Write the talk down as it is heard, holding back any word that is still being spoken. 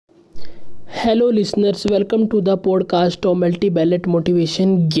Hello, listeners. Welcome to the podcast of Multi-Ballot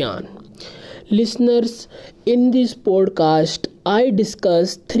Motivation Gyan. Listeners, in this podcast, I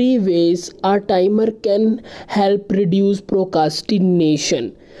discuss 3 ways a timer can help reduce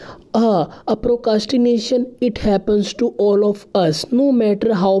procrastination. A procrastination, it happens to all of us, no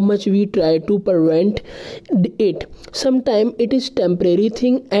matter how much we try to prevent it. Sometimes it is temporary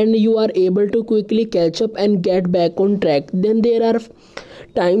thing and you are able to quickly catch up and get back on track. Then there are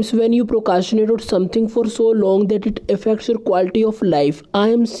times when you procrastinate on something for so long that it affects your quality of life. I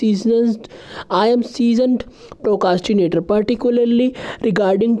am seasoned procrastinator, particularly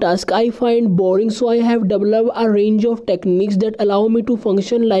regarding tasks I find boring, so I have developed a range of techniques that allow me to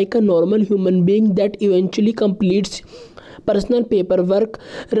function like a normal human being that eventually completes personal paperwork,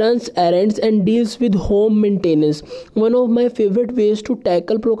 runs errands, and deals with home maintenance. One of my favorite ways to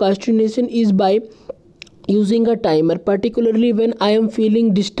tackle procrastination is by using a timer, particularly when I am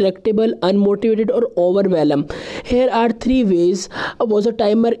feeling distractible, unmotivated, or overwhelmed. Here are 3 ways was a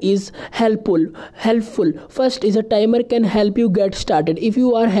timer is helpful. First is a timer can help you get started. If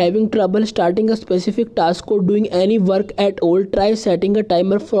you are having trouble starting a specific task or doing any work at all, try setting a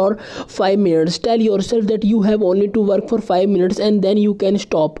timer for 5 minutes. Tell yourself that you have only to work for 5 minutes and then you can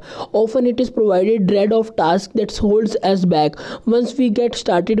stop. Often it is provided dread of task that holds us back. Once we get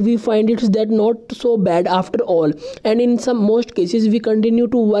started, we find it's that not so bad after all, and in some most cases we continue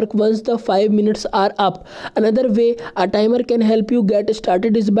to work once the 5 minutes are up. Another way a timer can help you get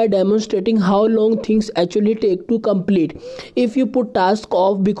started is by demonstrating how long things actually take to complete. If you put tasks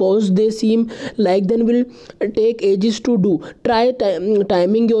off because they seem like they will take ages to do, try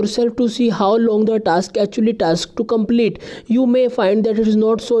timing yourself to see how long the task actually takes to complete. You may find that it is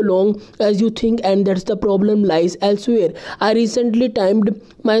not so long as you think, and that's the problem lies elsewhere. I recently timed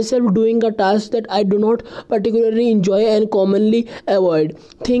myself doing a task that I do not particularly enjoy and commonly avoid.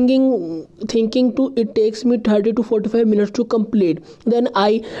 Thinking to it takes me 30 to 45 minutes to complete. Then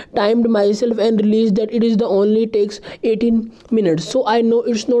I timed myself and realized that it is the only takes 18 minutes. So I know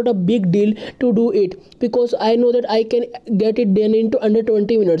it's not a big deal to do it because I know that I can get it done into under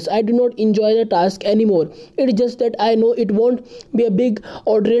 20 minutes. I do not enjoy the task anymore. It's just that I know it won't be a big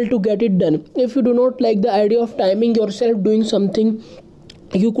ordeal to get it done. If you do not like the idea of timing yourself doing something,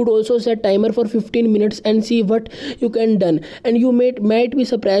 you could also set timer for 15 minutes and see what you can done, and you might be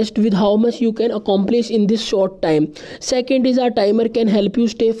surprised with how much you can accomplish in this short time. Second is a timer can help you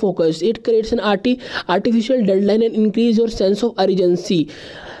stay focused. It creates an artificial deadline and increase your sense of urgency.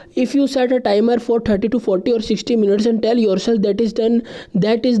 If you set a timer for 30 to 40 or 60 minutes and tell yourself that is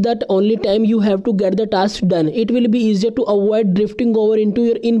that only time you have to get the task done, it will be easier to avoid drifting over into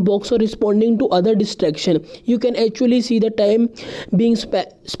your inbox or responding to other distraction. You can actually see the time being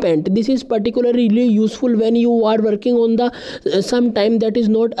spent. This is particularly useful when you are working on the some time that is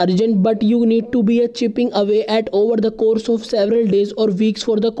not urgent, but you need to be chipping away at over the course of several days or weeks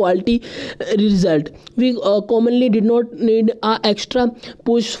for the quality result. We commonly did not need a extra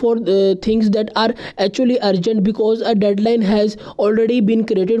push for things that are actually urgent because a deadline has already been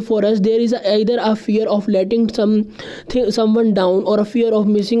created for us. There is either a fear of letting someone down or a fear of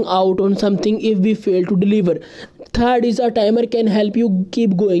missing out on something if we fail to deliver. Third is a timer can help you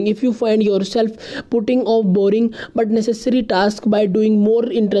keep going. If you find yourself putting off boring but necessary tasks by doing more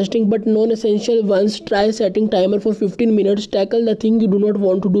interesting but non-essential ones, try setting timer for 15 minutes. Tackle the thing you do not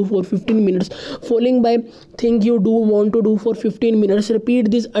want to do for 15 minutes, following by thing you do want to do for 15 minutes. Repeat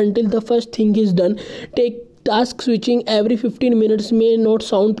this until the first thing is done. Take task switching every 15 minutes may not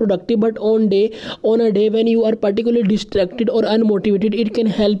sound productive, but on a day when you are particularly distracted or unmotivated, it can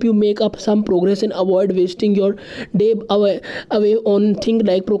help you make up some progress and avoid wasting your day away on things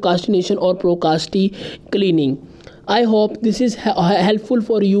like procrastination or cleaning. I hope this is helpful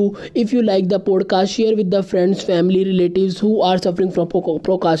for you. If you like the podcast, share with the friends, family, relatives who are suffering from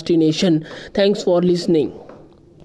procrastination. Thanks for listening.